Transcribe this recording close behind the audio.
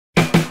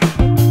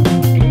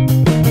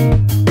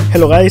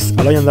Hello guys,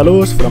 Eloi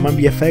Andaluz from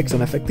MBFX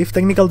and Effective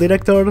Technical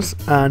Directors,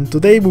 and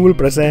today we will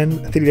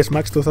present 3ds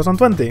Max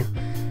 2020.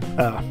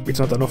 It's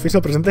not an official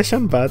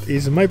presentation, but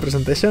it's my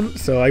presentation,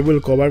 so I will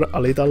cover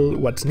a little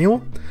what's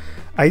new.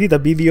 I did a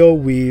video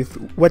with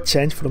what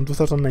changed from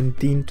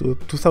 2019 to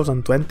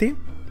 2020,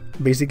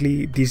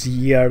 basically this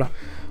year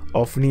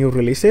of new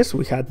releases.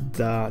 We had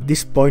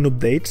these point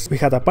updates, we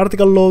had a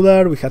particle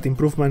loader, we had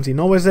improvements in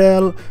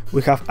OSL,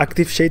 we have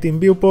active shading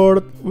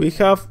viewport, we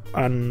have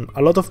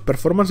a lot of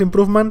performance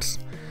improvements.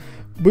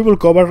 We will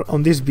cover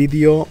on this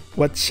video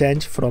what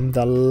changed from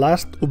the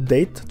last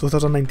update,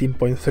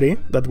 2019.3,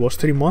 that was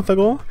 3 months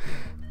ago,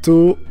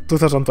 to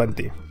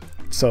 2020.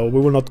 So we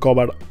will not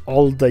cover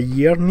all the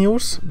year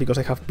news because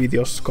I have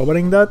videos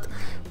covering that.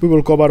 We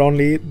will cover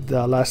only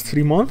the last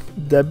 3 months.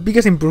 The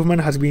biggest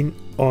improvement has been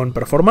on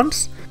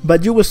performance,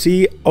 but you will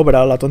see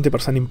overall a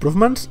 20%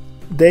 improvements.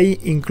 They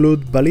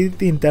include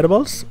validity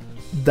intervals,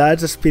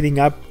 that's speeding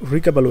up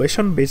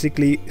re-evaluation.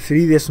 Basically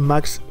 3ds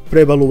Max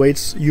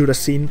pre-evaluates your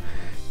scene,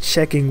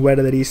 checking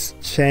whether there is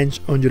change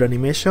on your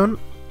animation,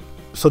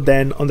 so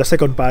then on the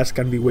second pass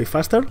can be way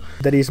faster.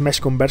 There is mesh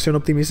conversion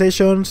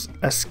optimizations,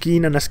 a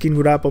skin and a skin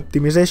grab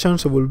optimization,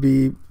 so will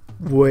be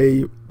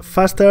way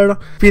faster.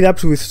 Speed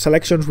ups with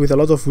selections with a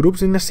lot of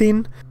groups in a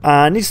scene,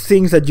 and it's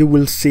things that you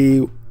will see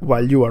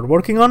while you are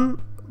working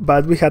on.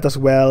 But we had as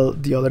well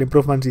the other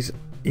improvements is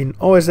in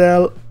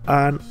OSL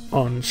and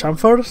on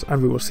chamfers,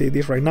 and we will see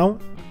this right now.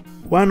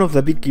 One of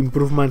the big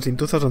improvements in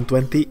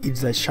 2020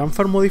 is the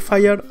Chamfer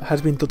modifier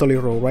has been totally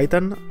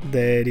rewritten.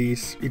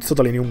 It's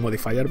totally new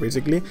modifier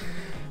basically.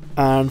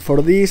 And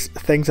for this,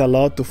 thanks a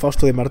lot to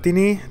Fausto De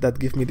Martini that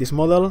gave me this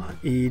model.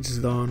 It's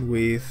done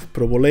with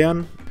Pro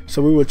Boolean.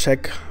 So we will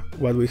check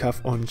what we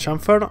have on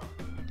Chamfer.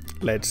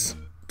 Let's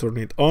turn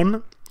it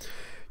on.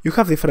 You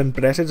have different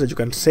presets that you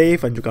can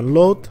save and you can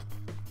load.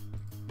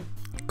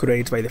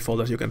 Creates by default,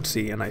 as you can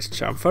see, a nice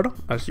chamfer,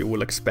 as you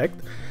will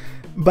expect.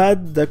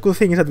 But the cool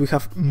thing is that we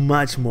have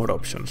much more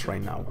options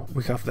right now.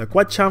 We have the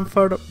quad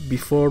chamfer,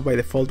 before by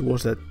default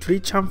was the tree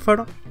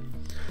chamfer.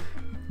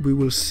 We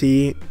will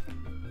see,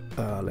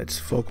 let's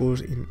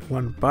focus in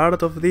one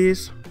part of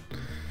this,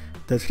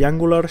 the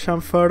triangular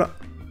chamfer.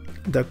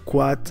 The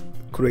quad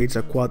creates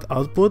a quad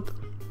output.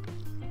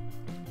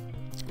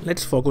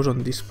 Let's focus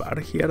on this part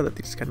here that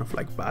is kind of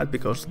like bad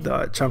because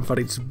the chamfer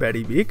is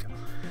very big.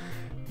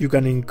 You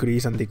can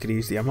increase and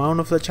decrease the amount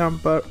of the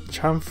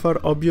chamfer,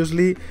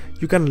 obviously.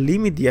 You can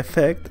limit the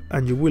effect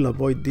and you will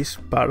avoid this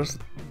part.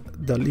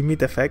 The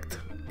limit effect,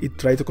 it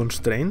tries to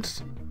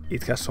constraints.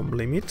 It has some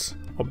limits,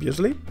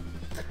 obviously.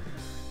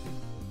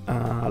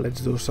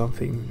 Let's do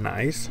something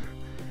nice.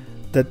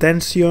 The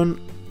tension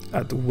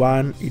at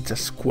 1, it's a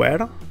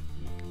square.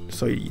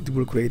 So it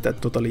will create a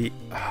totally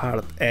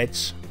hard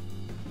edge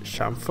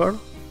chamfer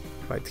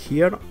right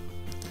here.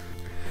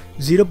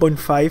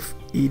 0.5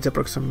 is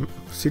approximately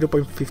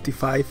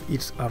 0.55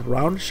 is a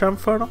round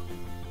chamfer,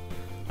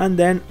 and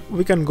then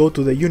we can go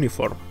to the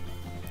uniform.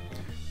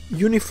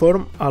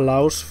 Uniform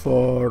allows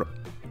for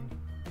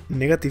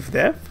negative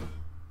depth.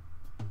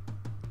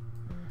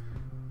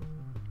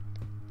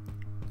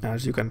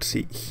 As you can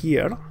see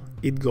here,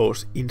 it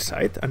goes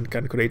inside and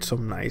can create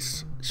some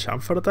nice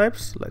chamfer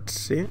types. Let's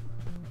see.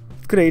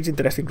 It creates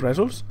interesting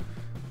results,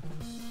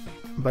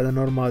 but a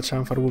normal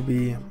chamfer will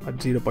be at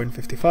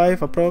 0.55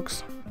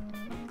 approx.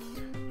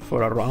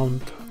 For a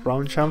round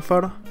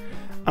chamfer.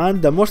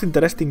 And the most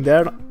interesting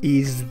there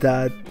is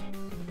that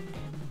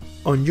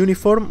on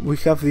uniform we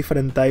have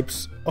different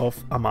types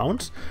of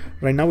amounts.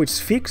 Right now it's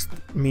fixed,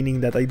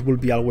 meaning that it will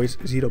be always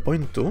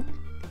 0.2,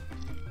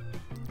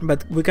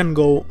 but we can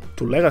go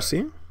to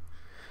legacy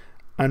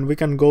and we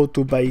can go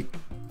to by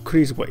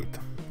crease weight.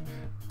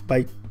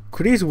 By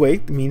crease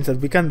weight means that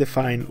we can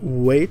define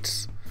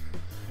weights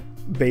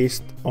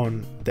based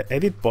on the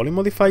edit poly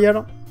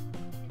modifier.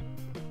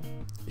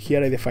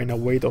 Here I define a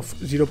weight of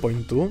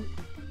 0.2.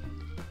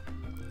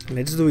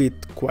 Let's do it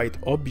quite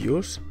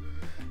obvious.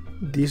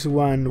 This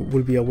one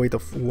will be a weight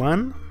of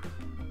 1,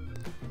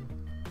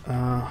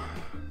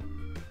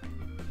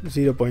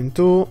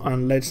 0.2,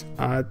 and let's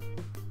add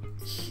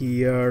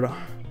here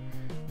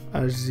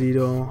a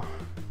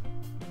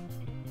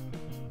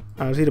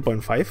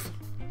 0.5.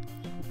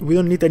 We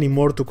don't need any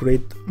more to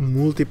create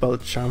multiple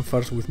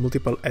chamfers with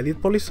multiple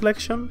edit poly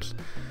selections.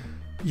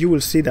 You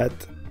will see that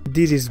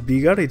this is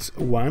bigger, it's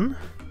 1.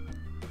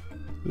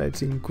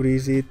 Let's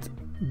increase it,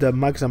 the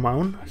max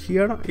amount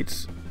here,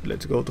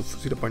 let's go to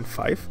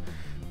 0.5.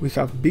 We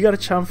have bigger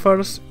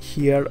chamfers,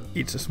 here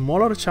it's a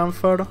smaller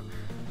chamfer,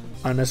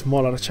 and a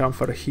smaller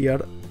chamfer here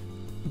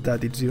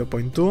that is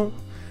 0.2.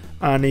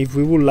 And if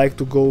we would like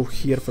to go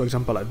here, for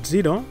example, at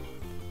 0,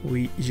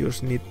 we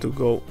just need to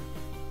go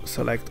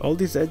select all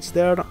these edges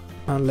there,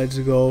 and let's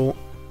go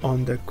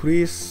on the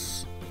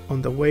crease,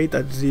 on the weight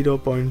at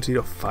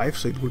 0.05,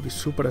 so it will be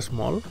super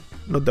small.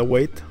 Not the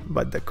weight,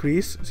 but the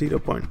crease,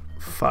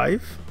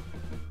 0.5.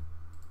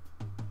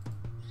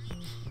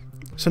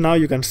 So now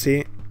you can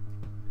see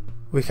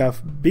we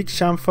have big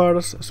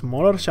chamfers,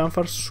 smaller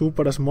chamfers,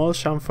 super small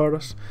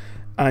chamfers,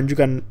 and you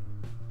can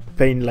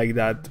paint like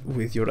that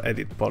with your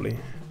edit poly.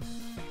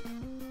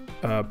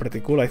 Pretty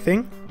cool, I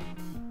think.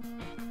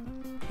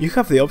 You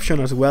have the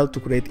option as well to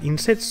create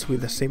insets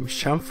with the same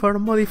chamfer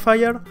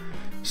modifier.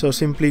 So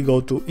simply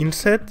go to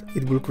inset,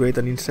 it will create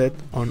an inset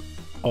on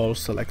all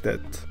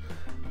selected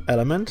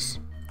elements.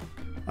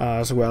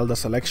 As well, the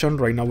selection,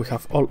 right now we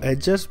have all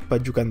edges,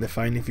 but you can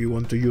define if you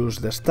want to use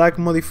the stack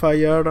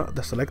modifier,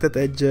 the selected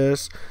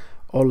edges,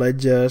 all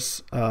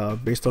edges,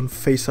 based on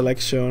face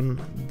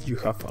selection. You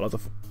have a lot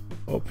of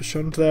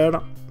options there.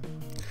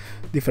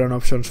 Different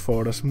options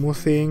for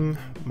smoothing,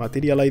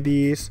 material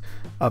IDs,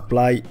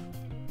 apply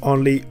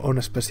only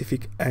on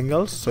specific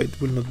angles, so it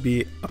will not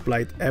be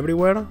applied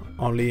everywhere,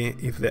 only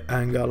if the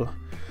angle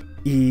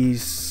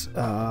is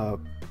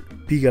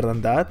bigger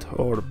than that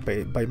or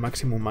by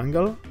maximum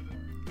angle.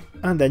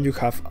 And then you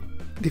have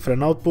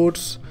different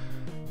outputs.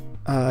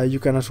 You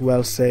can as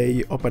well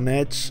say open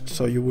edge,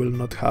 so you will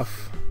not have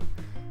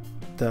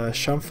the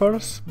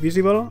chamfers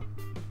visible.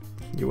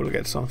 You will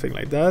get something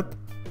like that.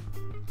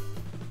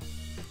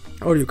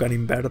 Or you can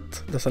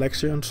invert the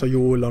selection, so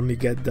you will only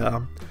get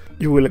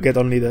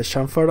only the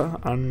chamfer,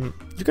 and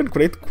you can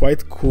create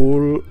quite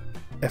cool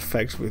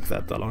effects with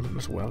that alone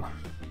as well.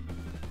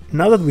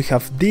 Now that we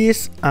have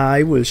this,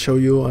 I will show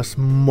you a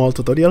small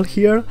tutorial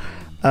here.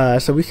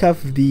 So we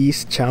have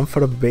this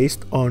chamfer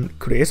based on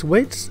crease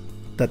weights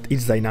that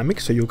is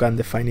dynamic, so you can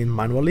define it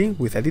manually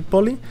with edit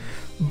poly.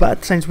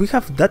 But since we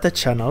have data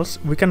channels,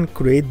 we can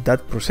create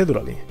that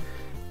procedurally.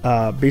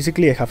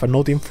 Basically, I have a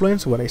node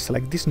influence where I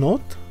select this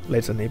node.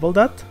 Let's enable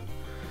that.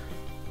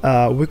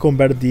 We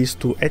convert this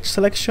to edge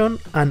selection,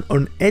 and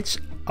on edge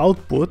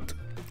output,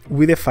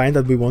 we define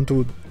that we want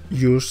to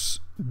use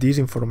this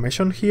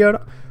information here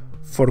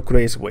for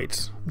crease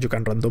weights. You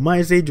can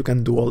randomize it, you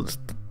can do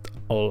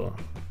all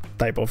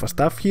type of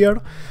stuff here,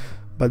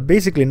 but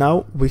basically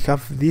now we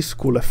have this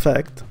cool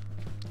effect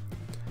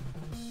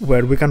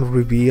where we can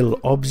reveal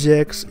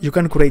objects. You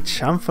can create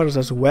chamfers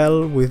as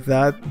well with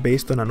that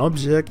based on an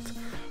object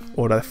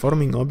or a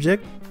deforming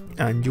object,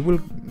 and you will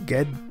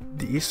get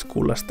this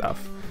cool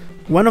stuff.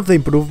 One of the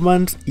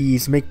improvements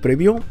is Make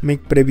Preview.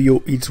 Make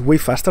Preview is way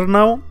faster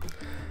now,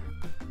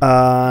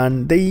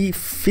 and they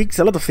fix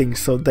a lot of things.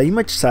 So the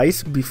image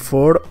size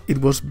before,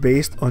 it was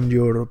based on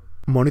your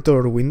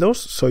monitor windows,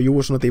 so you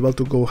was not able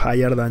to go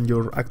higher than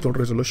your actual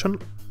resolution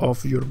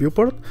of your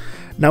viewport.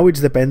 Now it's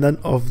dependent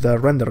of the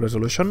render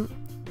resolution.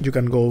 You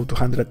can go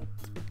 200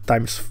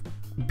 times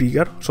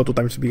bigger, so 2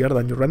 times bigger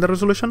than your render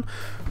resolution,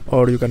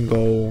 or you can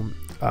go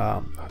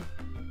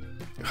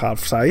half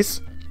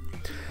size.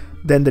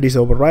 Then there is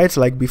overrides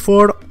like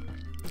before,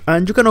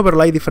 and you can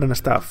overlay different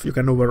stuff. You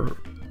can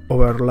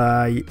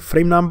overlay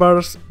frame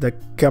numbers, the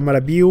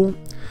camera view,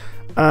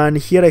 and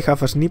here I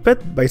have a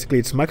snippet. Basically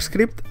it's max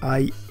script.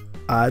 I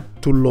add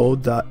to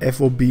load the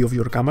FOV of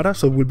your camera,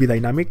 so it will be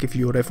dynamic. If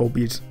your FOV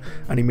is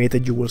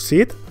animated, you will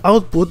see it.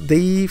 Output,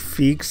 they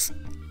fix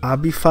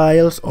ABI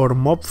files or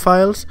MOB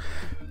files.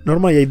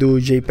 Normally I do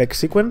JPEG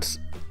sequence,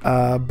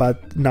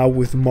 but now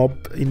with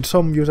MOB, in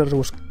some users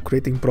was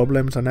creating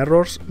problems and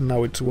errors.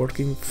 Now it's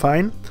working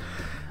fine,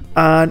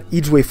 and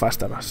it's way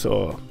faster.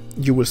 So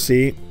you will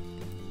see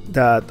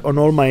that on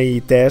all my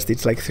tests,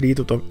 it's like 3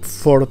 to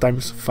 4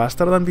 times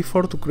faster than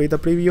before to create a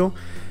preview.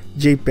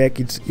 JPEG,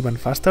 it's even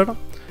faster.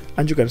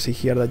 And you can see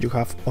here that you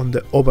have on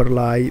the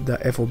overlay the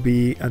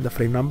FOV and the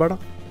frame number.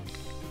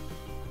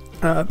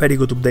 Very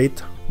good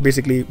update.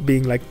 Basically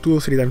being like 2 or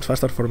 3 times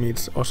faster for me,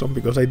 it's awesome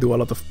because I do a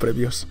lot of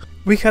previews.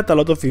 We had a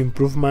lot of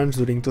improvements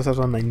during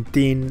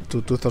 2019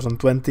 to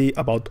 2020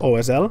 about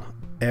OSL.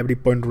 Every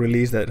point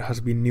release there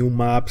has been new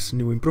maps,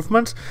 new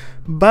improvements.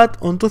 But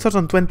on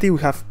 2020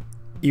 we have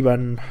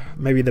even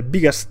maybe the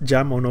biggest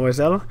jump on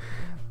OSL.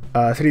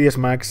 3ds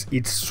Max,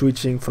 it's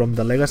switching from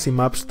the legacy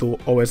maps to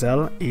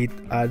OSL. It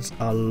adds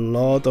a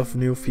lot of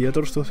new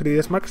features to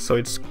 3ds Max, so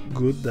it's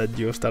good that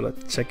you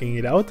started checking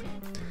it out.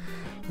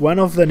 One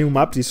of the new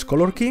maps is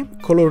color key.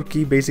 Color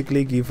key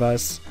basically gives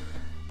us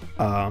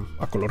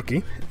a color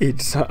key.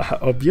 It's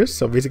obvious,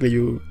 so basically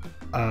you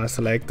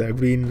select a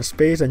green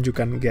space and you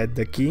can get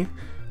the key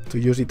to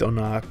use it on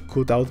a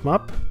cutout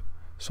map.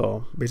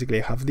 So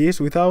basically I have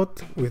this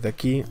without, with the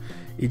key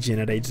it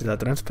generates the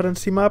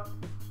transparency map,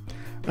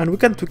 and we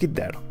can tweak it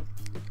there.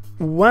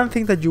 One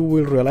thing that you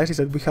will realize is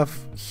that we have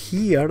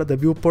here the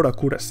viewport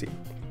accuracy.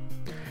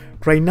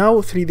 Right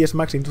now 3ds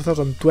Max in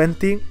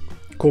 2020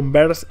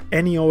 converts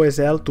any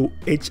OSL to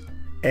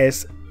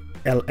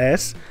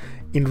HSLS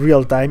in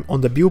real time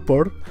on the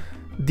viewport.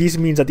 This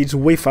means that it's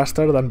way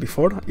faster than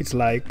before. It's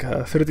like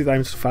 30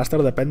 times faster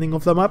depending on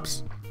the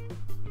maps.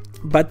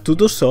 But to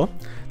do so,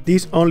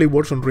 this only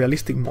works on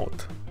realistic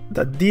mode.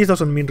 That this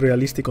doesn't mean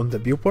realistic on the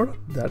viewport,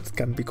 that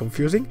can be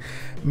confusing.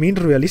 Mean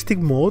realistic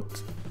mode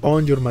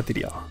on your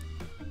material.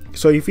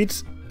 So if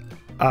it's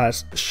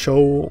as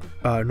show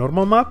a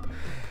normal map,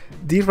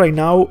 this right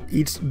now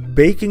it's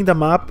baking the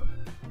map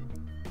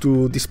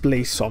to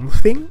display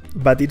something,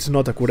 but it's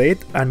not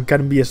accurate and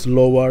can be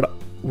slower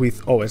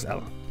with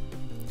OSL.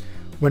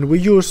 When we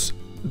use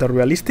the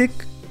realistic,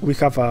 we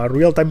have a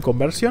real-time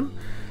conversion,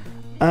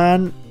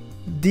 and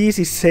this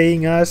is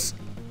saying us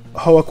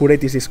how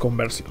accurate is this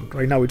conversion.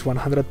 Right now it's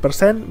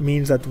 100%,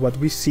 means that what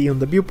we see on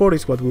the viewport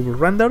is what we will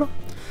render.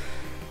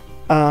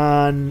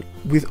 And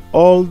with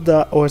all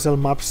the OSL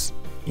maps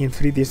in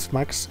 3ds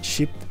Max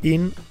shipped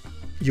in,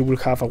 you will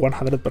have a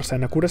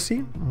 100%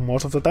 accuracy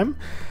most of the time.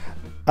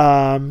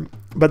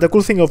 But the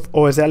cool thing of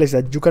OSL is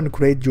that you can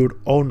create your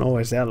own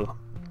OSL.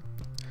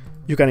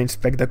 You can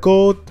inspect the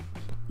code,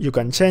 you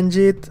can change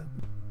it,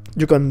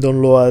 you can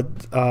download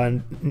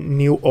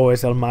new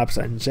OSL maps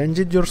and change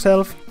it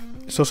yourself.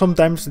 So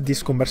sometimes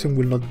this conversion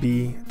will not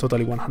be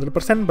totally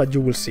 100%, but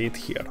you will see it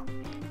here.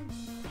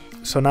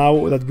 So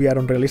now that we are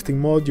on realistic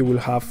mode, you will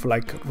have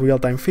like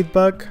real-time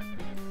feedback.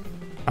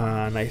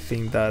 And I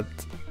think that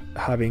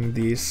having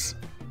this,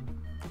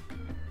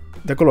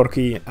 the color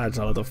key adds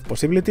a lot of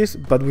possibilities,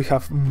 but we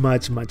have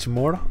much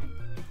more.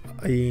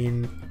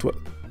 In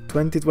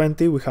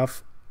 2020 we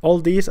have all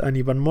these and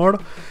even more.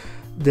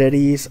 There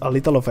is a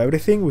little of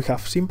everything. We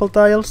have simple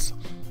tiles.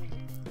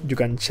 You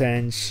can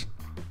change.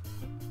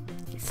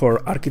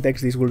 For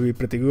architects this will be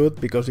pretty good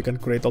because you can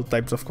create all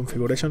types of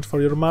configurations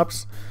for your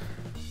maps.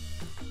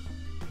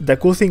 The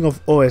cool thing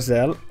of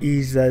OSL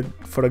is that,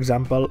 for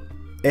example,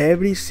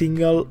 every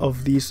single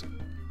of these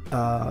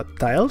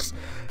tiles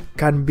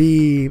can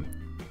be,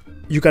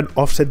 you can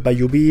offset by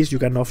UVs, you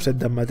can offset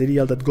the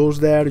material that goes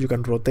there, you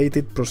can rotate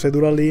it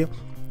procedurally,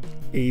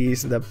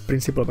 is the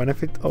principal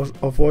benefit of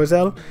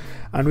OSL.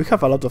 And we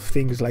have a lot of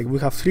things, like we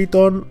have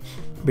 3-tone,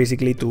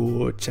 basically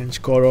to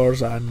change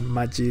colors and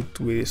match it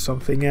with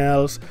something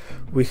else.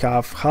 We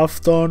have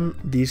half-tone,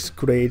 this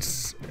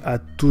creates a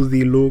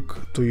 2D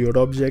look to your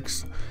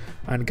objects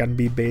and can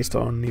be based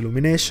on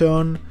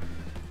illumination.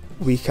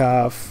 We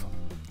have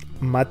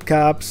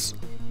matcaps,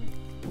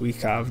 we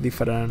have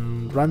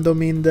different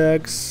random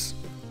index,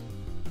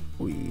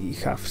 we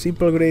have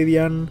simple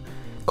gradient,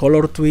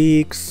 color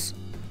tweaks,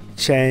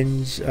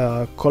 change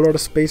color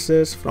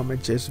spaces from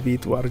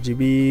HSV to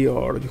RGB,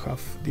 or you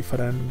have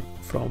different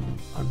from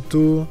and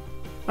to.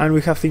 And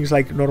we have things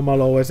like normal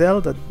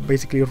OSL that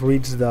basically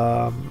reads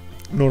the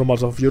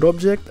normals of your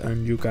object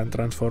and you can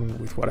transform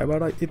with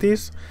whatever it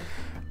is.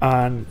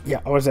 And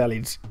yeah,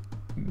 OSL is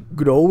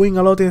growing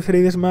a lot in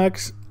 3ds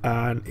Max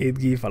and it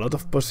gives a lot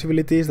of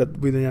possibilities that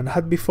we didn't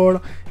have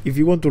before. If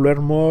you want to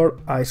learn more,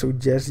 I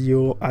suggest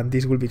you, and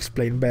this will be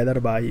explained better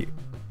by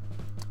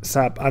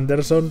Sab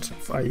Anderson.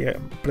 I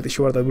am pretty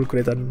sure that we'll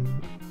create a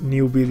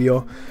new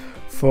video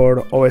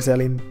for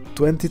OSL in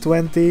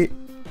 2020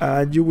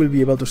 and you will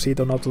be able to see it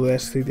on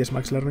Autodesk 3ds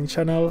Max Learning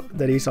channel.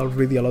 There is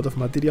already a lot of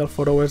material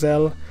for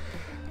OSL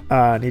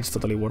and it's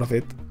totally worth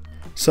it.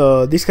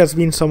 So this has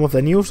been some of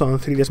the news on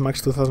 3ds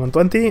Max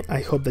 2020.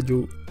 I hope that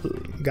you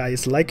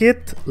guys like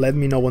it. Let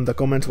me know in the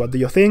comments what do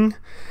you think.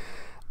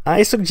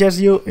 I suggest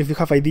you, if you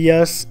have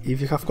ideas,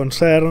 if you have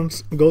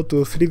concerns, go to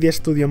 3ds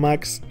Studio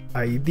Max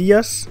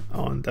ideas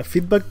on the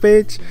feedback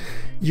page.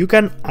 You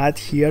can add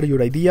here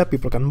your idea,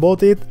 people can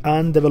vote it,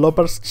 and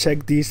developers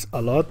check this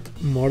a lot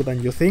more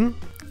than you think.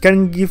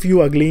 Can give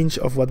you a glimpse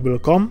of what will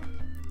come.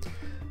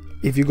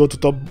 If you go to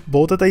top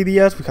voted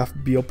ideas, we have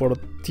viewport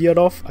tier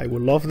off, I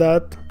would love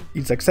that.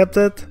 It's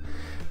accepted.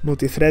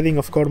 Multi-threading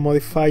of core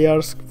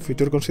modifiers,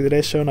 future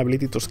consideration,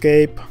 ability to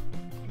escape.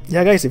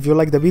 Yeah guys, if you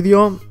like the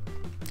video,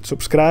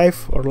 subscribe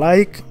or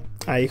like.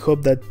 I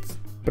hope that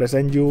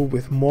present you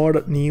with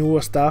more new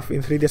stuff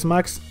in 3ds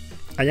Max.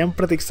 I am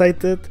pretty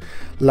excited.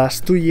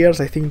 Last 2 years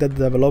I think that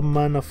the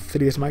development of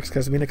 3ds Max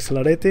has been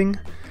accelerating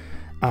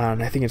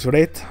and I think it's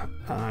great.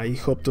 I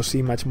hope to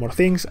see much more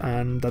things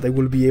and that I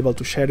will be able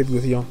to share it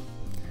with you.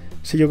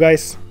 See you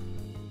guys.